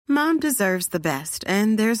Mom deserves the best,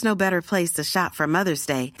 and there's no better place to shop for Mother's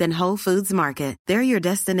Day than Whole Foods Market. They're your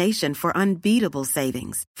destination for unbeatable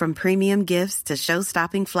savings, from premium gifts to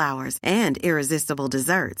show-stopping flowers and irresistible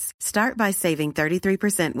desserts. Start by saving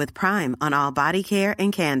 33% with Prime on all body care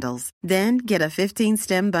and candles. Then get a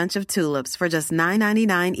 15-stem bunch of tulips for just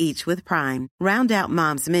 $9.99 each with Prime. Round out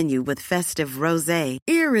Mom's menu with festive rosé,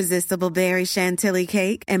 irresistible berry chantilly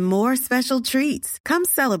cake, and more special treats. Come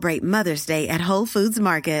celebrate Mother's Day at Whole Foods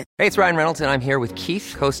Market. Hey, it's Ryan Reynolds, and I'm here with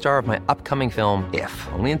Keith, co-star of my upcoming film, If,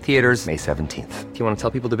 only in theaters May 17th. Do you want to tell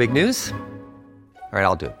people the big news? All right,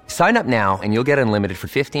 I'll do it. Sign up now and you'll get unlimited for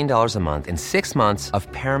 $15 a month and 6 months of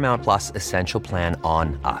Paramount Plus Essential Plan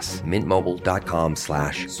on us.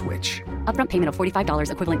 MintMobile.com/switch. Upfront payment of $45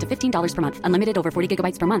 equivalent to $15 per month. Unlimited over 40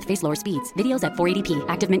 gigabytes per month. Face lower speeds. Videos at 480p.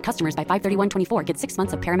 Active Mint customers by 531.24 get 6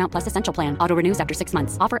 months of Paramount Plus Essential Plan. Auto renews after 6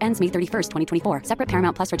 months. Offer ends May 31st, 2024. Separate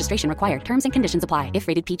Paramount Plus registration required. Terms and conditions apply if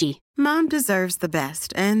rated PG. Mom deserves the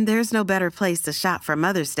best, and there's no better place to shop for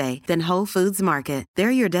Mother's Day than Whole Foods Market. They're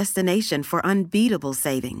your destination for unbeatable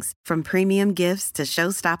savings, from premium gifts to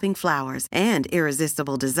show-stopping flowers and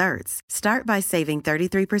irresistible desserts. Start by saving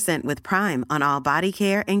 33% with Prime on all body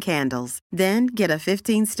care and candles. Then get a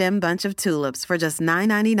 15-stem bunch of tulips for just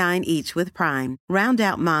 $9.99 each with Prime. Round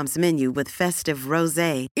out Mom's menu with festive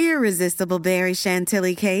rosé, irresistible berry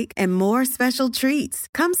chantilly cake, and more special treats.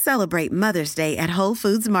 Come celebrate Mother's Day at Whole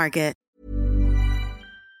Foods Market.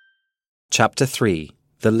 Chapter 3.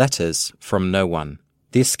 The Letters from No One.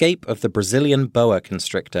 The escape of the Brazilian boa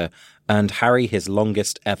constrictor earned Harry his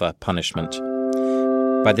longest ever punishment.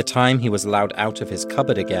 By the time he was allowed out of his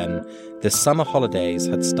cupboard again, the summer holidays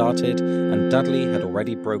had started and Dudley had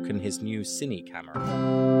already broken his new cine camera.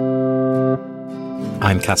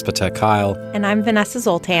 I'm Casper ter Kuile. And I'm Vanessa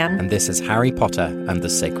Zoltan. And this is Harry Potter and the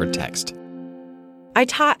Sacred Text. I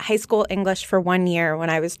taught high school English for 1 year when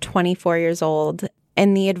I was 24 years old,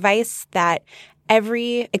 and the advice that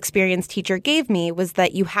every experienced teacher gave me was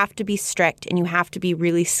that you have to be strict and you have to be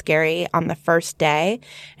really scary on the first day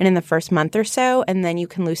and in the first month or so, and then you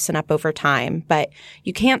can loosen up over time. But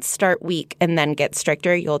you can't start weak and then get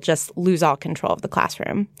stricter. You'll just lose all control of the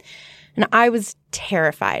classroom. And I was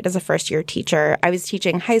terrified as a first-year teacher. I was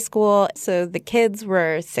teaching high school, so the kids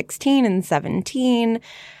were 16 and 17.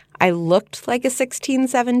 I looked like a 16,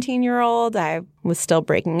 17-year-old. I was still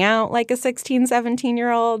breaking out like a 16,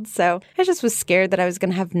 17-year-old. So I just was scared that I was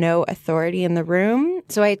going to have no authority in the room.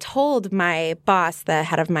 So I told my boss, the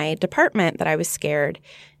head of my department, that I was scared.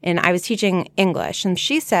 And I was teaching English. And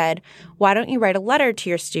she said, why don't you write a letter to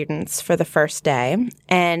your students for the first day?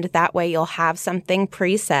 And that way you'll have something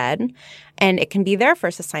pre-said. And it can be their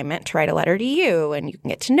first assignment to write a letter to you. And you can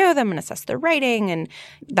get to know them and assess their writing. And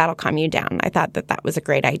that'll calm you down. I thought that that was a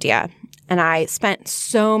great idea. And I spent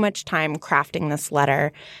so much time crafting this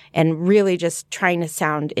letter and really just trying to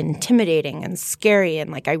sound intimidating and scary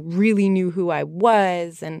and like I really knew who I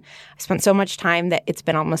was. And I spent so much time that it's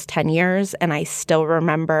been almost 10 years and I still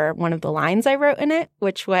remember one of the lines I wrote in it,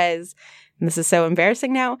 which was, and this is so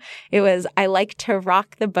embarrassing now, it was, I like to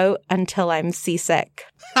rock the boat until I'm seasick.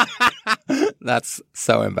 That's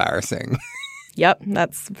so embarrassing. Yep,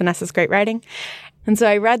 that's Vanessa's great writing. And so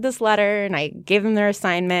I read this letter and I gave them their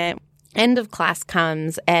assignment. End of class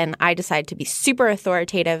comes and I decide to be super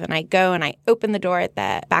authoritative and I go and I open the door at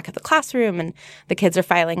the back of the classroom and the kids are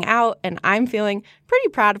filing out and I'm feeling pretty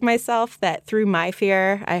proud of myself that through my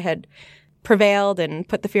fear I had prevailed and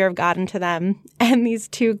put the fear of God into them. And these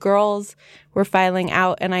two girls were filing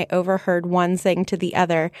out and I overheard one saying to the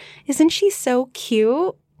other, "Isn't she so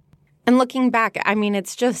cute?" And looking back, I mean,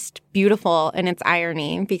 it's just beautiful in its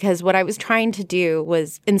irony because what I was trying to do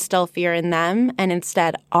was instill fear in them. And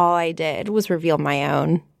instead, all I did was reveal my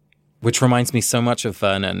own. Which reminds me so much of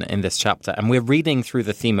Vernon in this chapter. And we're reading through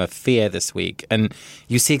the theme of fear this week. And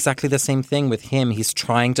you see exactly the same thing with him. He's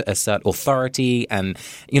trying to assert authority and,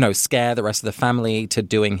 scare the rest of the family to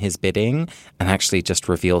doing his bidding and actually just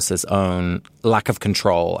reveals his own lack of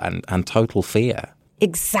control and total fear.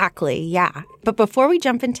 Exactly, yeah. But before we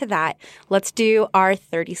jump into that, let's do our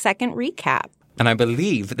 30-second recap. And I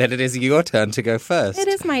believe that it is your turn to go first. It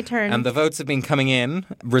is my turn. And the votes have been coming in,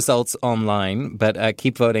 results online, but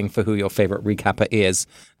keep voting for who your favorite recapper is.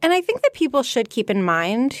 And I think that people should keep in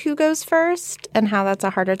mind who goes first and how that's a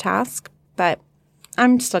harder task, but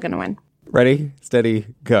I'm still going to win. Ready, steady,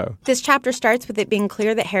 go. This chapter starts with it being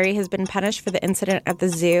clear that Harry has been punished for the incident at the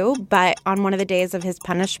zoo, but on one of the days of his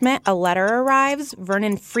punishment, a letter arrives.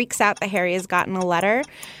 Vernon freaks out that Harry has gotten a letter.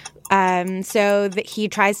 So that he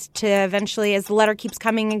tries to eventually, as the letter keeps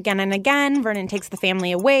coming again and again, Vernon takes the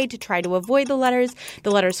family away to try to avoid the letters.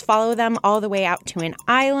 The letters follow them all the way out to an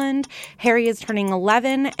island. Harry is turning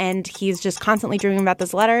 11, and he's just constantly dreaming about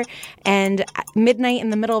this letter. And at midnight, in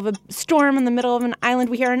the middle of a storm, in the middle of an island,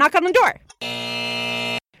 we hear a knock on the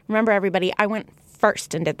door. Remember, everybody, I went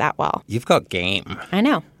first and did that well. You've got game. I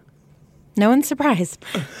know. No one's surprised.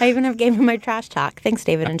 I even have game in my trash talk. Thanks,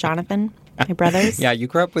 David and Jonathan, my brothers. Yeah, you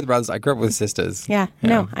grew up with brothers. I grew up with sisters. Yeah.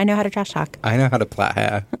 No, I know how to trash talk. I know how to plait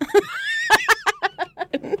hair.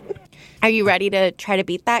 Are you ready to try to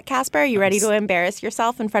beat that, Casper? Are you ready to embarrass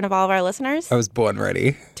yourself in front of all of our listeners? I was born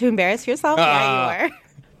ready. To embarrass yourself? Yeah, you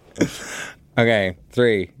were. Okay,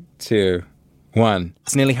 3, 2, 1.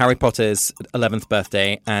 It's nearly Harry Potter's 11th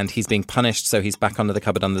birthday, and he's being punished, so he's back under the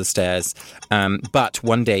cupboard under the stairs. But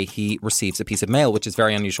one day he receives a piece of mail, which is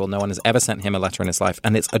very unusual. No one has ever sent him a letter in his life,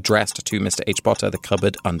 and it's addressed to Mr. H. Potter, the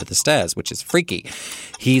cupboard under the stairs, which is freaky.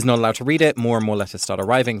 He's not allowed to read it. More and more letters start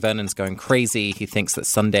arriving. Vernon's going crazy. He thinks that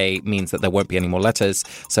Sunday means that there won't be any more letters,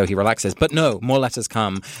 so he relaxes. But no, more letters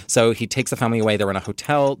come. So he takes the family away. They're in a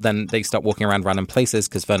hotel. Then they start walking around random places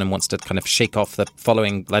because Vernon wants to kind of shake off the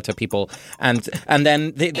following letter people. And then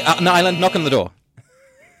an island knock on the door.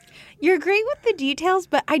 You're great with the details,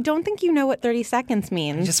 but I don't think you know what 30 seconds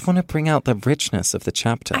means. I just want to bring out the richness of the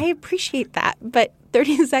chapter. I appreciate that, but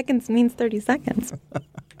 30 seconds means 30 seconds.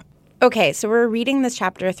 Okay, so we're reading this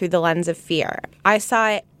chapter through the lens of fear. I saw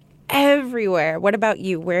it everywhere. What about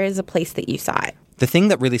you? Where is a place that you saw it? The thing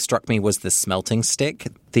that really struck me was the smelting stick.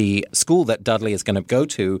 The school that Dudley is going to go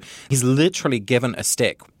to, he's literally given a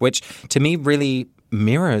stick, which to me really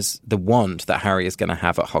mirrors the wand that Harry is going to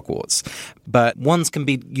have at Hogwarts. But wands can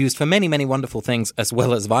be used for many, many wonderful things as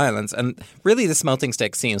well as violence. And really the smelting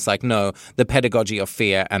stick seems like, no, the pedagogy of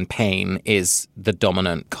fear and pain is the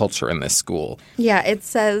dominant culture in this school. Yeah, it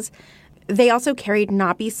says they also carried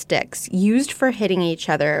knobby sticks used for hitting each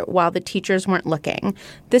other while the teachers weren't looking.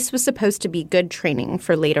 This was supposed to be good training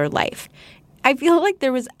for later life. I feel like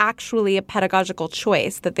there was actually a pedagogical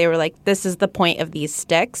choice that they were like, this is the point of these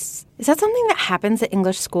sticks. Is that something that happens at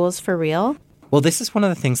English schools for real? Well, this is one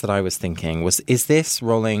of the things that I was thinking was, is this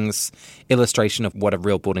Rowling's illustration of what a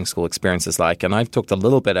real boarding school experience is like? And I've talked a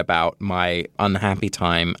little bit about my unhappy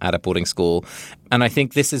time at a boarding school. And I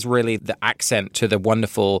think this is really the accent to the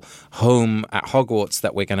wonderful home at Hogwarts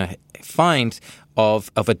that we're going to find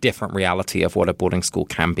of a different reality of what a boarding school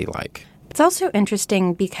can be like. It's also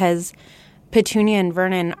interesting because Petunia and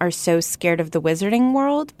Vernon are so scared of the wizarding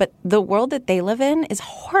world, but the world that they live in is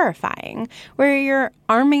horrifying, where you're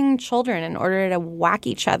arming children in order to whack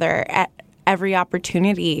each other at every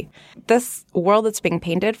opportunity. This world that's being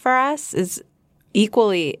painted for us is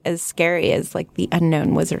equally as scary as like the unknown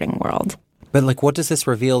wizarding world. But like, what does this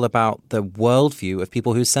reveal about the worldview of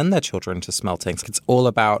people who send their children to Smeltings? It's all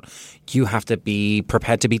about you have to be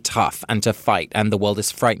prepared to be tough and to fight, and the world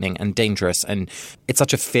is frightening and dangerous. And it's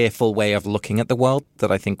such a fearful way of looking at the world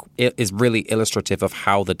that I think it is really illustrative of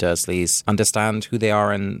how the Dursleys understand who they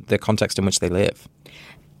are and the context in which they live.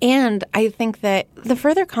 And I think that the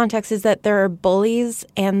further context is that there are bullies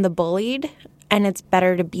and the bullied, and it's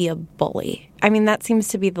better to be a bully. I mean, that seems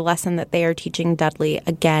to be the lesson that they are teaching Dudley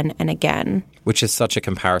again and again. Which is such a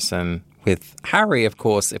comparison with Harry, of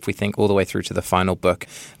course, if we think all the way through to the final book,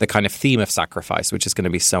 the kind of theme of sacrifice, which is going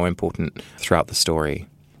to be so important throughout the story.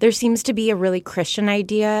 There seems to be a really Christian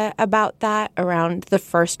idea about that, around the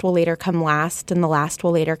first will later come last and the last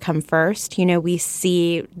will later come first. You know, we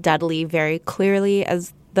see Dudley very clearly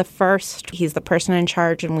as the first. He's the person in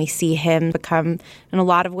charge, and we see him become, in a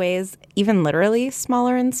lot of ways, even literally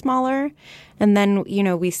smaller and smaller. And then, you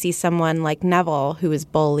know, we see someone like Neville, who is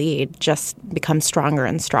bullied, just become stronger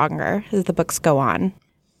and stronger as the books go on.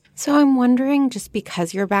 So I'm wondering, just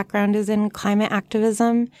because your background is in climate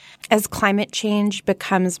activism, as climate change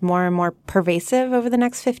becomes more and more pervasive over the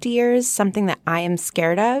next 50 years, something that I am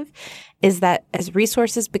scared of is that as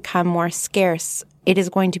resources become more scarce, it is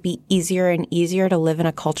going to be easier and easier to live in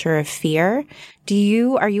a culture of fear.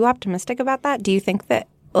 Are you optimistic about that? Do you think that,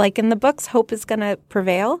 like in the books, hope is going to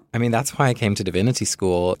prevail? I mean, that's why I came to Divinity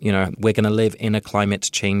School. You know, we're going to live in a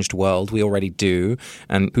climate-changed world. We already do.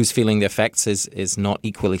 And who's feeling the effects is not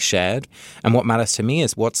equally shared. And what matters to me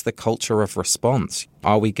is, what's the culture of response?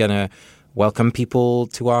 Are we going to welcome people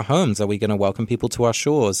to our homes? Are we going to welcome people to our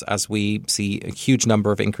shores as we see a huge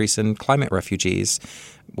number of increase in climate refugees?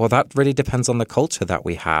 Well, that really depends on the culture that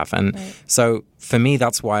we have. And so for me,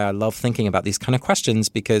 that's why I love thinking about these kind of questions,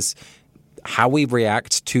 because how we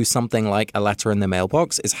react to something like a letter in the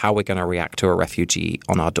mailbox is how we're going to react to a refugee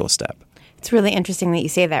on our doorstep. It's really interesting that you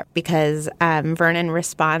say that because Vernon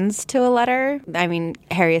responds to a letter. I mean,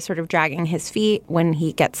 Harry is sort of dragging his feet when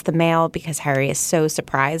he gets the mail because Harry is so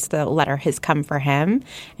surprised the letter has come for him.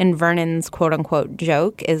 And Vernon's quote-unquote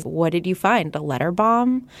joke is, what did you find, a letter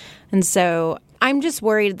bomb? And so I'm just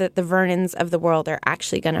worried that the Vernons of the world are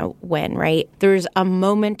actually going to win, right? There's a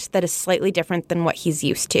moment that is slightly different than what he's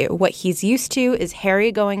used to. What he's used to is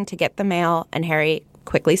Harry going to get the mail and Harry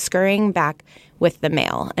quickly scurrying back with the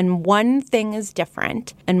mail. And one thing is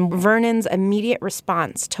different. And Vernon's immediate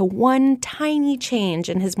response to one tiny change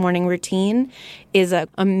in his morning routine is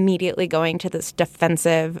immediately going to this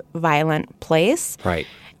defensive, violent place. Right.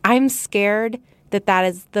 I'm scared that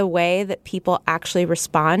is the way that people actually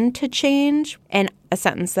respond to change. And a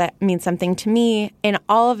sentence that means something to me in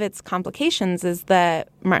all of its complications is the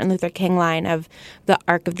Martin Luther King line of the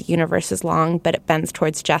arc of the universe is long, but it bends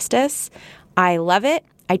towards justice. I love it.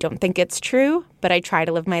 I don't think it's true, but I try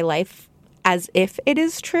to live my life as if it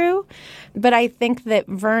is true. But I think that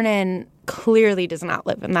Vernon clearly does not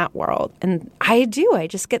live in that world. And I do. I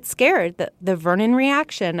just get scared that the Vernon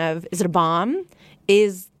reaction of, is it a bomb,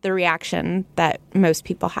 is the reaction that most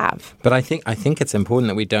people have. But I think it's important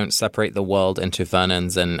that we don't separate the world into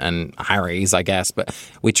Vernons and Harrys, I guess, but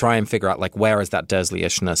we try and figure out, like, where is that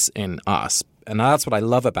Dursley-ishness in us? And that's what I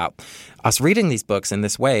love about us reading these books in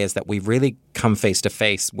this way, is that we really come face to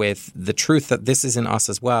face with the truth that this is in us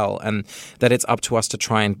as well, and that it's up to us to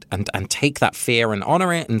try and take that fear and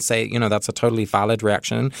honor it and say, that's a totally valid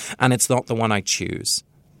reaction, and it's not the one I choose.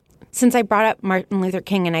 Since I brought up Martin Luther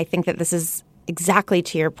King, and I think that this is exactly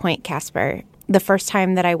to your point, Casper, the first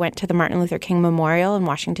time that I went to the Martin Luther King Memorial in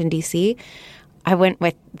Washington, D.C., I went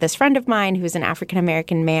with this friend of mine who's an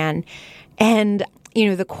African-American man, and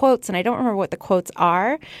the quotes, and I don't remember what the quotes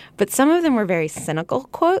are, but some of them were very cynical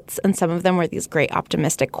quotes, and some of them were these great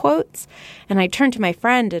optimistic quotes. And I turned to my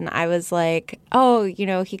friend, and I was like, oh,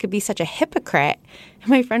 he could be such a hypocrite. And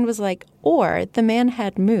my friend was like, or the man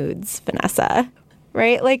had moods, Vanessa.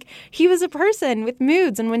 Right? Like, he was a person with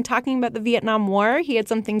moods. And when talking about the Vietnam War, he had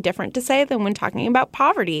something different to say than when talking about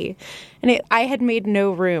poverty. And I had made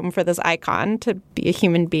no room for this icon to be a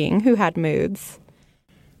human being who had moods.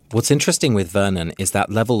 What's interesting with Vernon is that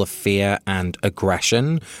level of fear and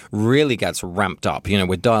aggression really gets ramped up.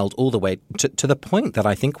 We're dialed all the way to the point that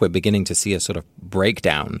I think we're beginning to see a sort of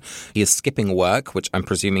breakdown. He is skipping work, which I'm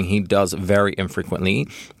presuming he does very infrequently.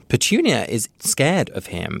 Petunia is scared of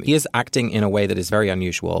him. He is acting in a way that is very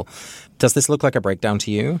unusual. Does this look like a breakdown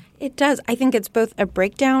to you? It does. I think it's both a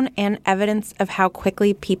breakdown and evidence of how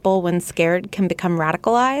quickly people, when scared, can become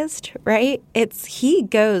radicalized, right? He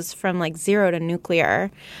goes from like zero to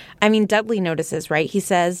nuclear. I mean, Dudley notices, right? He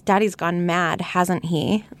says, Daddy's gone mad, hasn't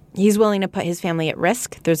he? He's willing to put his family at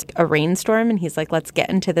risk. There's a rainstorm, and he's like, let's get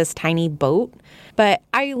into this tiny boat. But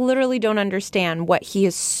I literally don't understand what he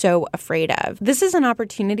is so afraid of. This is an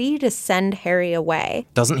opportunity to send Harry away.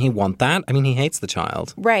 Doesn't he want that? I mean, he hates the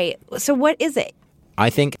child. Right. So what is it? I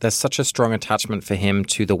think there's such a strong attachment for him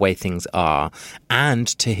to the way things are and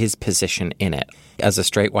to his position in it. As a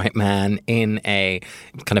straight white man in a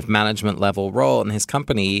kind of management level role in his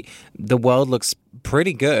company, the world looks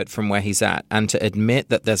pretty good from where he's at. And to admit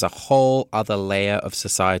that there's a whole other layer of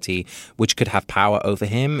society which could have power over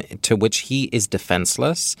him, to which he is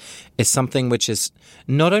defenseless, is something which is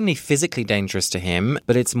not only physically dangerous to him,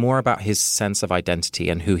 but it's more about his sense of identity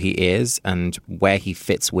and who he is and where he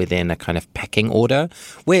fits within a kind of pecking order,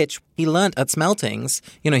 which he learned at Smeltings.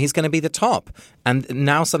 He's going to be the top. And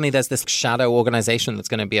now suddenly there's this shadow organization that's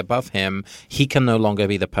going to be above him. He can no longer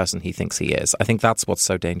be the person he thinks he is. I think that's what's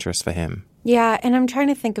so dangerous for him. Yeah, and I'm trying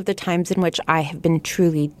to think of the times in which I have been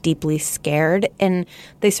truly deeply scared, and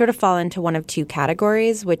they sort of fall into one of two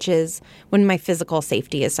categories, which is when my physical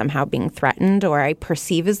safety is somehow being threatened, or I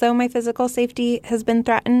perceive as though my physical safety has been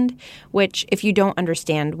threatened, which if you don't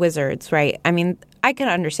understand wizards, right? I mean, I can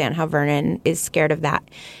understand how Vernon is scared of that.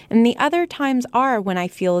 And the other times are when I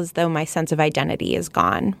feel as though my sense of identity is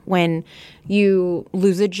gone, when you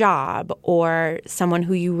lose a job or someone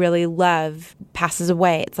who you really love passes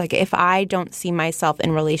away. It's like, if I don't see myself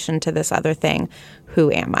in relation to this other thing,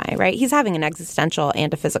 who am I, right? He's having an existential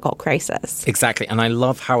and a physical crisis. Exactly. And I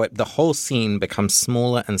love how the whole scene becomes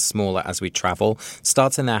smaller and smaller as we travel.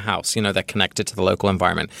 Starts in their house. They're connected to the local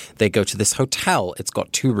environment. They go to this hotel. It's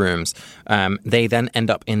got 2 rooms. They then end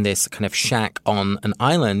up in this kind of shack on an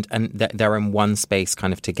island, and they're in one space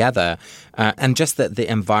kind of together. And just that the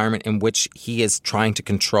environment in which he is trying to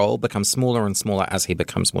control becomes smaller and smaller as he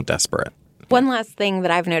becomes more desperate. One last thing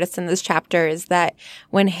that I've noticed in this chapter is that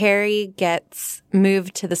when Harry gets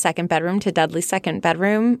moved to the second bedroom, to Dudley's second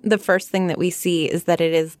bedroom, the first thing that we see is that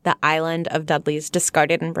it is the island of Dudley's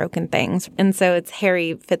discarded and broken things. And so it's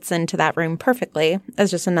Harry fits into that room perfectly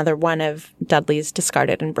as just another one of Dudley's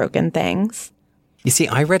discarded and broken things. You see,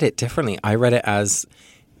 I read it differently. I read it as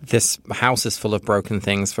this house is full of broken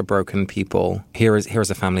things for broken people. Here is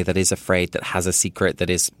a family that is afraid, that has a secret, that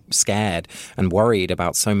is scared and worried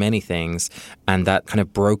about so many things. And that kind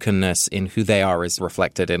of brokenness in who they are is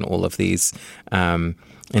reflected in all of these in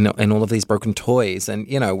all of these broken toys. And,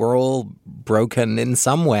 you know, we're all broken in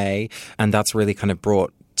some way. And that's really kind of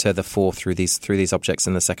brought to the fore through these objects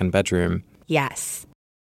in the second bedroom. Yes.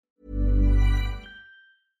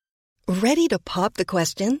 Ready to pop the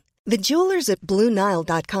question? The jewelers at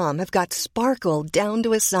BlueNile.com have got sparkle down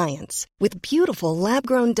to a science with beautiful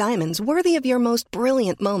lab-grown diamonds worthy of your most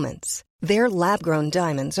brilliant moments. Their lab-grown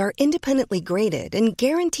diamonds are independently graded and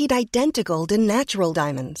guaranteed identical to natural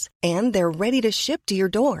diamonds, and they're ready to ship to your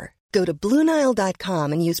door. Go to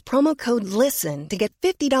BlueNile.com and use promo code LISTEN to get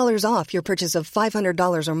 $50 off your purchase of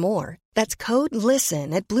 $500 or more. That's code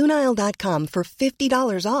LISTEN at BlueNile.com for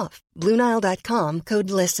 $50 off. BlueNile.com,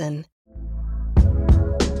 code LISTEN.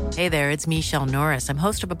 Hey there, it's Michelle Norris. I'm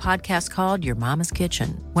host of a podcast called Your Mama's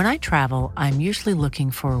Kitchen. When I travel, I'm usually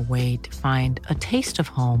looking for a way to find a taste of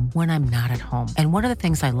home when I'm not at home. And one of the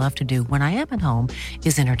things I love to do when I am at home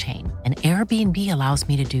is entertain. And Airbnb allows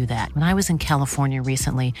me to do that. When I was in California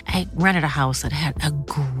recently, I rented a house that had a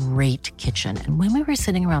great kitchen. And when we were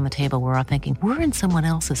sitting around the table, we were all thinking, we're in someone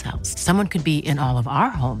else's house. Someone could be in all of our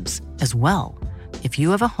homes as well. If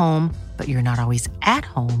you have a home, but you're not always at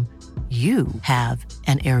home, you have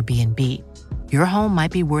an Airbnb. Your home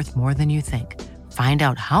might be worth more than you think. Find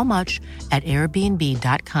out how much at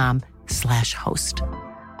airbnb.com/host.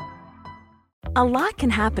 A lot can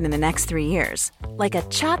happen in the next 3 years. Like a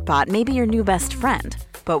chatbot may be your new best friend.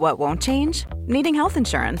 But what won't change? Needing health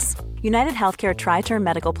insurance. United Healthcare Tri-Term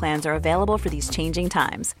Medical Plans are available for these changing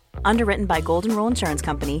times. Underwritten by Golden Rule Insurance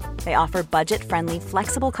Company, they offer budget-friendly,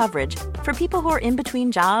 flexible coverage for people who are in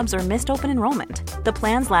between jobs or missed open enrollment. The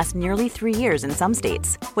plans last nearly 3 years in some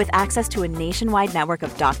states, with access to a nationwide network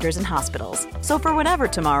of doctors and hospitals. So for whatever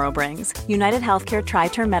tomorrow brings, United Healthcare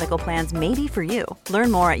Tri-Term Medical Plans may be for you.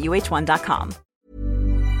 Learn more at uh1.com.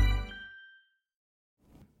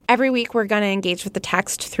 Every week, we're going to engage with the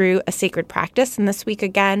text through a sacred practice. And this week,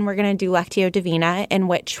 again, we're going to do Lectio Divina, in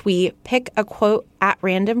which we pick a quote at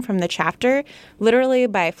random from the chapter, literally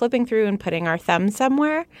by flipping through and putting our thumb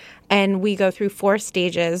somewhere. And we go through 4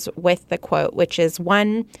 stages with the quote, which is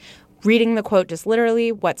 1, reading the quote just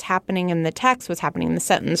literally, what's happening in the text, what's happening in the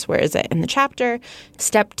sentence, where is it in the chapter.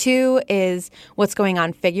 Step 2 is what's going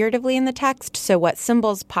on figuratively in the text. So what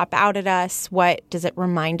symbols pop out at us? What does it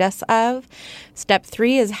remind us of? Step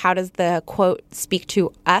 3 is how does the quote speak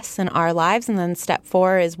to us in our lives? And then step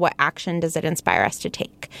 4 is what action does it inspire us to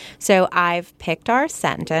take? So I've picked our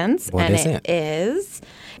sentence. What and is it is,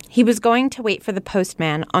 he was going to wait for the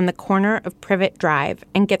postman on the corner of Privet Drive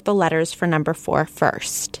and get the letters for number 4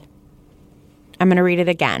 first. I'm going to read it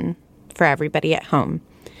again for everybody at home.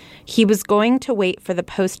 He was going to wait for the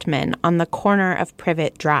postman on the corner of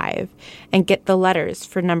Privet Drive and get the letters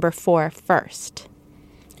for number 4 first.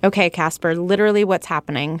 Okay, Casper, literally what's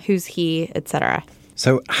happening? Who's he, etc.?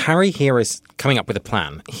 So Harry here is coming up with a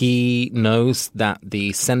plan. He knows that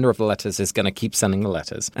the sender of the letters is going to keep sending the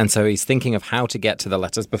letters. And so he's thinking of how to get to the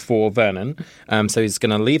letters before Vernon. So he's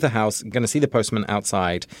going to leave the house, going to see the postman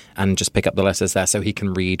outside and just pick up the letters there so he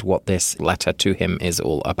can read what this letter to him is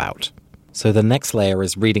all about. So the next layer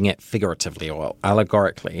is reading it figuratively or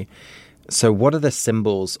allegorically. So what are the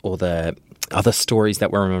symbols or the other stories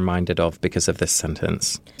that we're reminded of because of this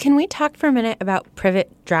sentence? Can we talk for a minute about Privet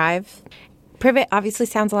Drive? Privet obviously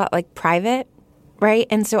sounds a lot like private, right?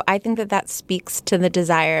 And so I think that speaks to the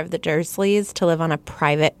desire of the Dursleys to live on a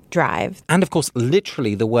private drive. And of course,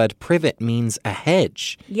 literally, the word privet means a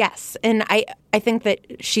hedge. Yes. And I think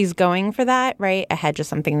that she's going for that, right? A hedge is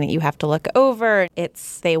something that you have to look over.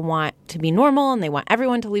 They want to be normal and they want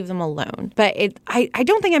everyone to leave them alone. But I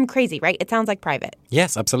don't think I'm crazy, right? It sounds like private.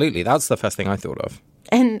 Yes, absolutely. That's the first thing I thought of.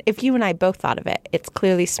 And if you and I both thought of it, it's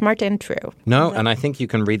clearly smart and true. No, and I think you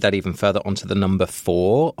can read that even further onto the number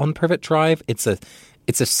 4 on Privet Drive. It's a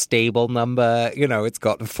stable number. You know, it's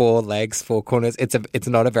got 4 legs, 4 corners. It's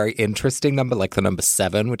not a very interesting number like the number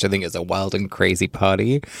 7, which I think is a wild and crazy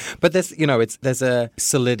party. But there's a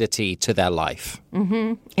solidity to their life.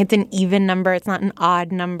 Mm-hmm. It's an even number. It's not an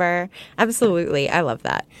odd number. Absolutely. I love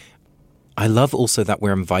that. I love also that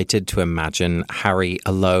we're invited to imagine Harry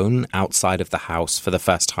alone outside of the house for the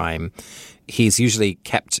first time. He's usually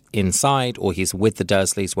kept inside, or he's with the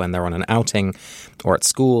Dursleys when they're on an outing or at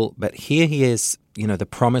school. But here he is, the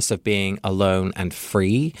promise of being alone and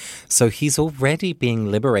free. So he's already being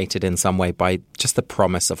liberated in some way by just the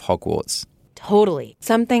promise of Hogwarts. Totally.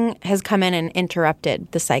 Something has come in and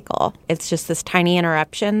interrupted the cycle. It's just this tiny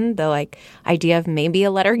interruption, the idea of maybe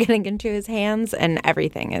a letter getting into his hands, and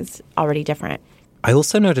everything is already different. I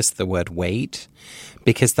also noticed the word wait,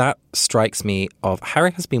 because that strikes me of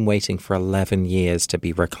Harry has been waiting for 11 years to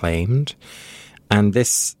be reclaimed. And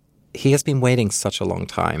he has been waiting such a long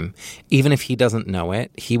time. Even if he doesn't know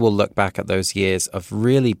it, he will look back at those years of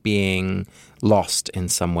really being lost in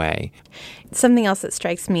some way. Something else that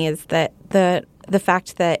strikes me is that the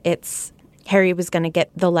fact that Harry was going to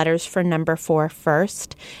get the letters for number 4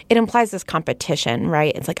 first. It implies this competition,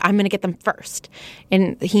 right? It's like, I'm going to get them first.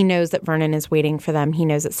 And he knows that Vernon is waiting for them. He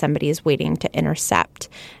knows that somebody is waiting to intercept.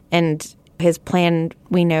 And his plan,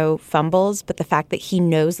 we know, fumbles, but the fact that he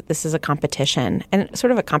knows that this is a competition, and sort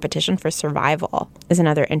of a competition for survival, is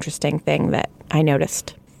another interesting thing that I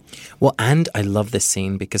noticed. Well, and I love this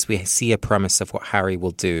scene because we see a premise of what Harry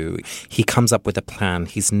will do. He comes up with a plan.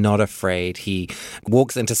 He's not afraid. He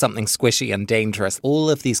walks into something squishy and dangerous. All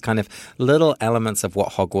of these kind of little elements of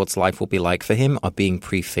what Hogwarts life will be like for him are being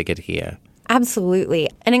prefigured here. Absolutely.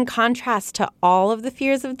 And in contrast to all of the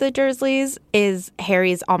fears of the Dursleys is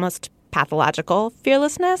Harry's almost pathological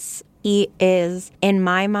fearlessness. He is, in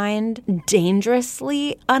my mind,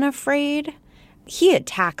 dangerously unafraid. He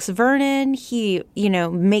attacks Vernon. He,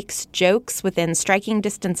 makes jokes within striking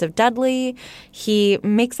distance of Dudley. He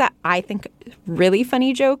makes that, I think, really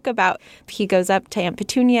funny joke about he goes up to Aunt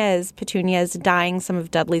Petunia as Petunia is dyeing some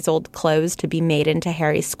of Dudley's old clothes to be made into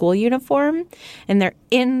Harry's school uniform. And they're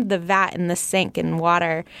in the vat in the sink in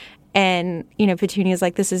water. And, Petunia's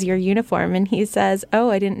like, this is your uniform. And he says, oh,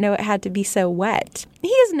 I didn't know it had to be so wet.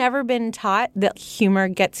 He has never been taught that humor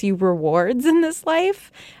gets you rewards in this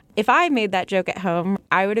life. If I made that joke at home,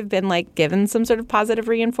 I would have been given some sort of positive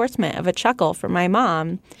reinforcement of a chuckle from my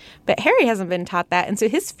mom. But Harry hasn't been taught that. And so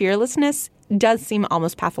his fearlessness does seem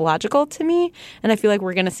almost pathological to me. And I feel like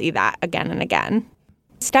we're going to see that again and again.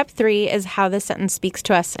 Step 3 is how this sentence speaks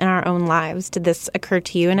to us in our own lives. Did this occur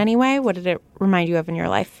to you in any way? What did it remind you of in your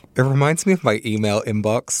life? It reminds me of my email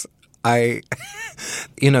inbox.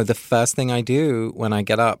 The first thing I do when I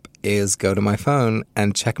get up is go to my phone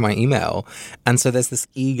and check my email. And so there's this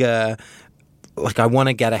eager, I want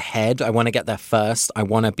to get ahead. I want to get there first. I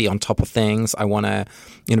want to be on top of things. I want to,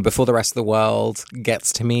 before the rest of the world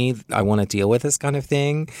gets to me, I want to deal with this kind of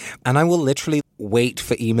thing. And I will literally wait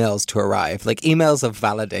for emails to arrive. Emails are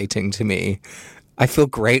validating to me. I feel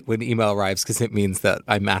great when email arrives because it means that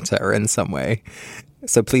I matter in some way.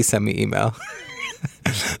 So please send me email.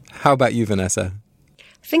 How about you, Vanessa?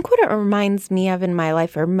 I think what it reminds me of in my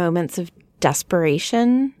life are moments of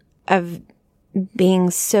desperation, of being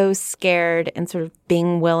so scared and sort of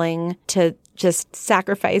being willing to just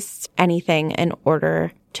sacrifice anything in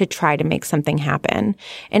order to try to make something happen.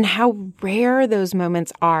 And how rare those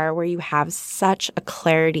moments are where you have such a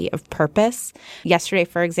clarity of purpose. Yesterday,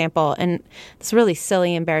 for example, in this really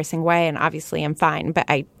silly, embarrassing way, and obviously I'm fine, but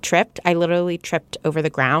I tripped. I literally tripped over the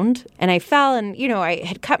ground and I fell and, I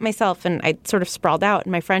had cut myself and I sort of sprawled out.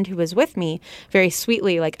 And my friend who was with me very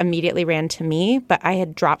sweetly, immediately ran to me, but I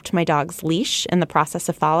had dropped my dog's leash in the process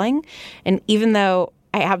of falling. And even though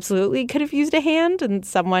I absolutely could have used a hand and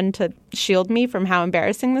someone to shield me from how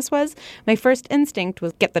embarrassing this was, my first instinct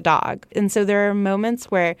was get the dog. And so there are moments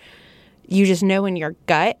where you just know in your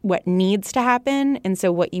gut what needs to happen. And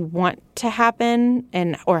so what you want to happen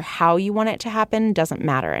or how you want it to happen doesn't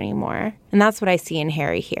matter anymore. And that's what I see in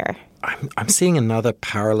Harry here. I'm seeing another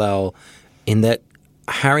parallel in that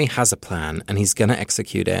Harry has a plan and he's going to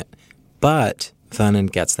execute it, but Vernon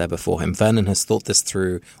gets there before him. Vernon has thought this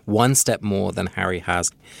through one step more than Harry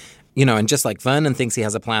has. And just like Vernon thinks he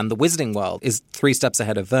has a plan, the Wizarding World is 3 steps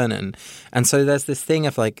ahead of Vernon. And so there's this thing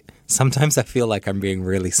of sometimes I feel like I'm being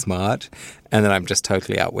really smart and then I'm just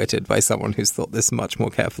totally outwitted by someone who's thought this much more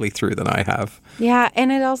carefully through than I have. Yeah,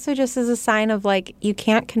 and it also just is a sign of you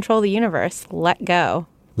can't control the universe. Let go.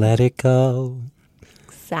 Let it go.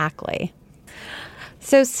 Exactly.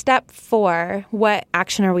 So step 4, what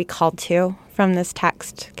action are we called to from this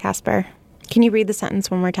text, Casper? Can you read the sentence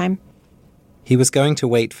one more time? He was going to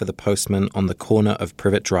wait for the postman on the corner of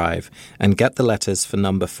Privet Drive and get the letters for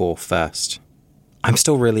number 4 first. I'm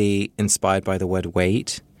still really inspired by the word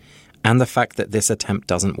wait and the fact that this attempt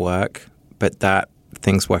doesn't work, but that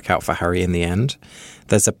things work out for Harry in the end.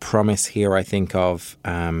 There's a promise here, I think, of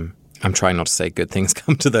I'm trying not to say good things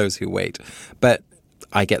come to those who wait, but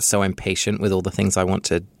I get so impatient with all the things I want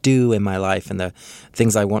to do in my life and the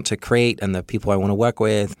things I want to create and the people I want to work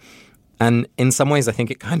with. And in some ways, I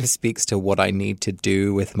think it kind of speaks to what I need to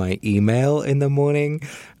do with my email in the morning.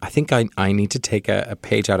 I think I need to take a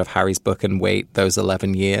page out of Harry's book and wait those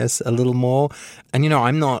 11 years a little more. And,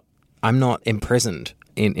 I'm not imprisoned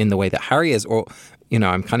in the way that Harry is, or,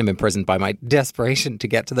 I'm kind of imprisoned by my desperation to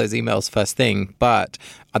get to those emails first thing. But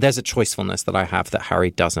there's a choicefulness that I have that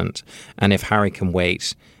Harry doesn't. And if Harry can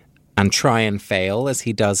wait and try and fail as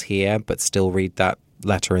he does here, but still read that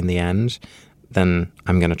letter in the end, then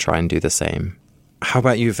I'm going to try and do the same. How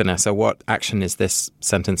about you, Vanessa? What action is this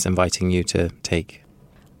sentence inviting you to take?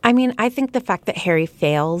 I mean, I think the fact that Harry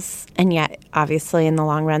fails and yet obviously in the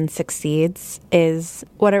long run succeeds is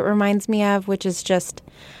what it reminds me of, which is just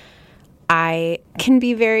I can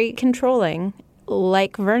be very controlling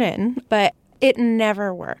like Vernon, but it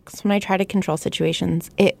never works. When I try to control situations,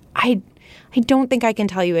 I don't think I can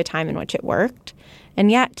tell you a time in which it worked. And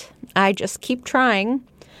yet I just keep trying.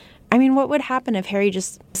 I mean, what would happen if Harry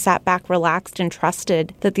just sat back, relaxed, and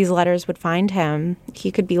trusted that these letters would find him?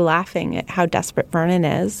 He could be laughing at how desperate Vernon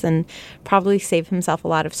is and probably save himself a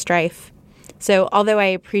lot of strife. So although I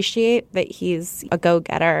appreciate that he's a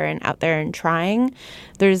go-getter and out there and trying,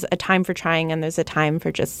 there's a time for trying and there's a time for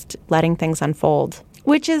just letting things unfold,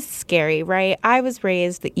 which is scary, right? I was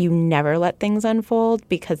raised that you never let things unfold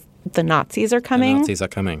because the Nazis are coming. The Nazis are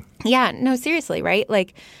coming. Yeah, no, seriously, right?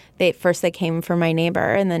 Like, they came for my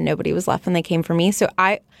neighbor and then nobody was left when they came for me. So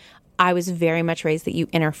I was very much raised that you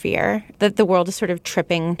interfere, that the world is sort of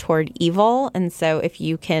tripping toward evil. And so if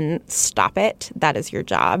you can stop it, that is your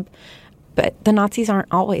job. But the Nazis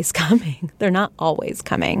aren't always coming. They're not always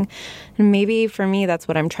coming. And maybe for me, that's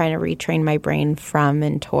what I'm trying to retrain my brain from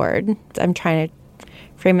and toward. I'm trying to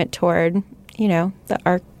frame it toward, the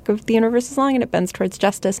arc of the universe is long and it bends towards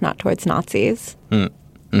justice, not towards Nazis.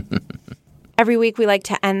 Every week, we like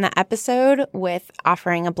to end the episode with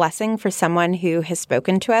offering a blessing for someone who has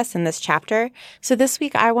spoken to us in this chapter. So this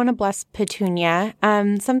week, I want to bless Petunia.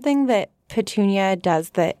 Something that Petunia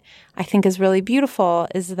does that I think is really beautiful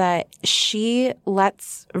is that she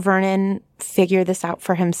lets Vernon figure this out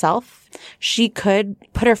for himself. She could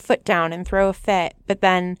put her foot down and throw a fit, but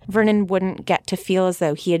then Vernon wouldn't get to feel as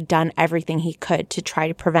though he had done everything he could to try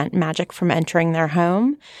to prevent magic from entering their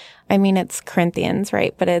home. I mean, it's Corinthians,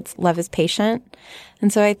 right? But it's love is patient.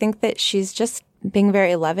 And so I think that she's just being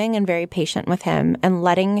very loving and very patient with him and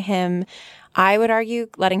letting him, I would argue,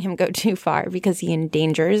 letting him go too far because he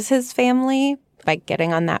endangers his family by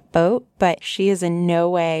getting on that boat. But she is in no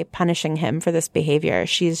way punishing him for this behavior.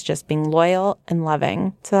 She's just being loyal and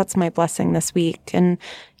loving. So that's my blessing this week. And,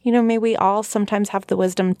 may we all sometimes have the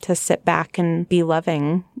wisdom to sit back and be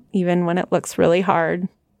loving, even when it looks really hard.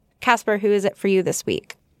 Casper, who is it for you this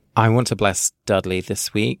week? I want to bless Dudley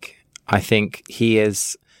this week. I think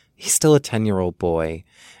he's still a 10-year-old boy.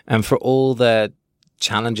 And for all the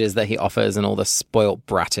challenges that he offers and all the spoilt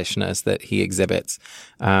brattishness that he exhibits,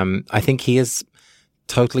 I think he is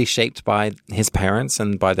totally shaped by his parents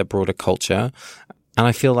and by the broader culture. And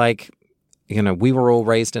I feel like, we were all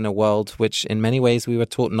raised in a world which in many ways we were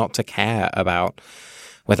taught not to care about,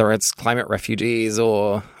 whether it's climate refugees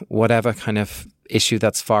or whatever kind of issue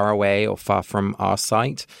that's far away or far from our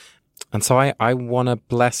sight. And so I want to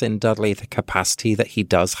bless in Dudley the capacity that he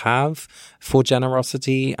does have for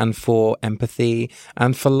generosity and for empathy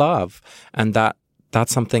and for love. And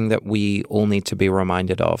that's something that we all need to be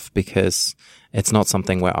reminded of because it's not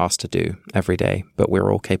something we're asked to do every day, but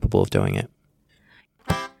we're all capable of doing it.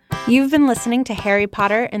 You've been listening to Harry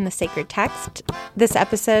Potter and the Sacred Text. This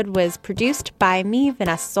episode was produced by me,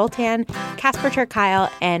 Vanessa Zoltan, Casper ter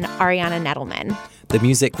Kuile, and Ariana Nettleman. The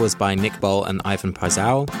music was by Nick Boll and Ivan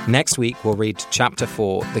Paisau. Next week, we'll read Chapter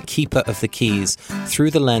 4, The Keeper of the Keys,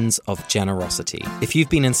 through the lens of generosity. If you've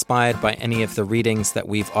been inspired by any of the readings that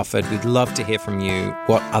we've offered, we'd love to hear from you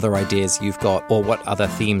what other ideas you've got or what other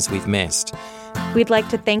themes we've missed. We'd like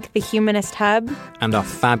to thank the Humanist Hub and our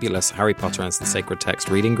fabulous Harry Potter and the Sacred Text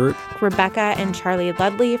reading group, Rebecca and Charlie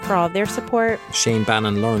Ludley for all their support, Shane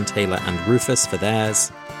Bannon, Lauren Taylor, and Rufus for theirs,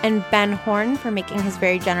 and Ben Horn for making his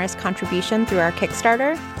very generous contribution through our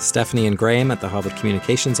Kickstarter, Stephanie and Graham at the Harvard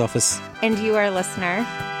Communications Office, and you, our listener.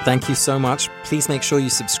 Thank you so much. Please make sure you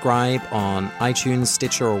subscribe on iTunes,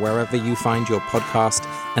 Stitcher, or wherever you find your podcast.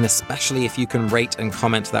 And especially if you can rate and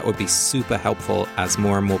comment, that would be super helpful as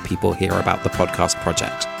more and more people hear about the podcast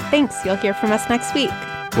project. Thanks. You'll hear from us next week.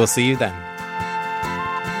 We'll see you then.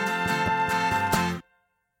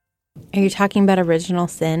 Are you talking about original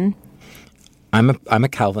sin? I'm a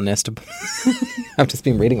Calvinist. I've just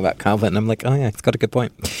been reading about Calvin, and I'm like, oh yeah, he's got a good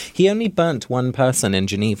point. He only burnt one person in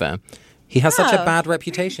Geneva. He has such a bad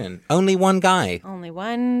reputation. Only one guy. Only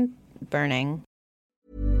one burning.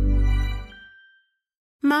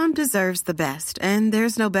 Mom deserves the best, and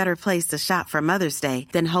there's no better place to shop for Mother's Day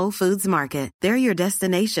than Whole Foods Market. They're your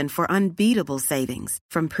destination for unbeatable savings,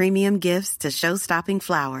 from premium gifts to show-stopping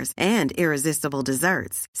flowers and irresistible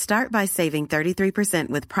desserts. Start by saving 33%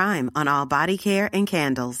 with Prime on all body care and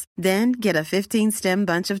candles. Then get a 15-stem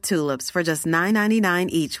bunch of tulips for just $9.99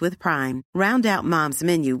 each with Prime. Round out Mom's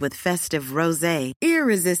menu with festive rosé,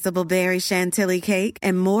 irresistible berry chantilly cake,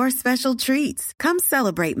 and more special treats. Come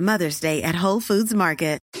celebrate Mother's Day at Whole Foods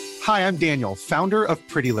Market. Hi, I'm Daniel, founder of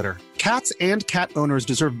Pretty Litter. Cats and cat owners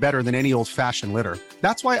deserve better than any old-fashioned litter.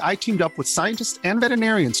 That's why I teamed up with scientists and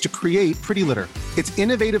veterinarians to create Pretty Litter. Its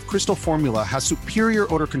innovative crystal formula has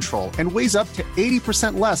superior odor control and weighs up to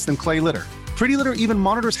 80% less than clay litter. Pretty Litter even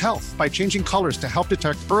monitors health by changing colors to help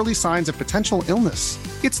detect early signs of potential illness.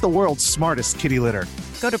 It's the world's smartest kitty litter.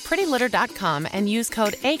 Go to prettylitter.com and use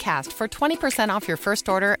code ACAST for 20% off your first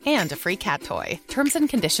order and a free cat toy. Terms and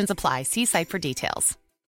conditions apply. See site for details.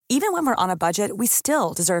 Even when we're on a budget, we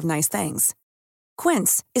still deserve nice things.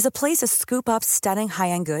 Quince is a place to scoop up stunning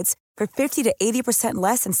high-end goods for 50 to 80%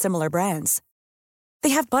 less than similar brands. They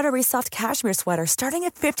have buttery soft cashmere sweaters starting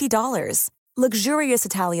at $50, luxurious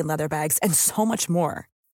Italian leather bags, and so much more.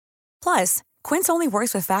 Plus, Quince only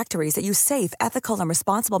works with factories that use safe, ethical, and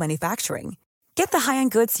responsible manufacturing. Get the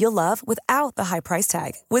high-end goods you'll love without the high price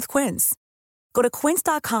tag with Quince. Go to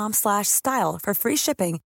quince.com/style for free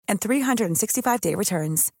shipping and 365-day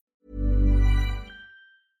returns.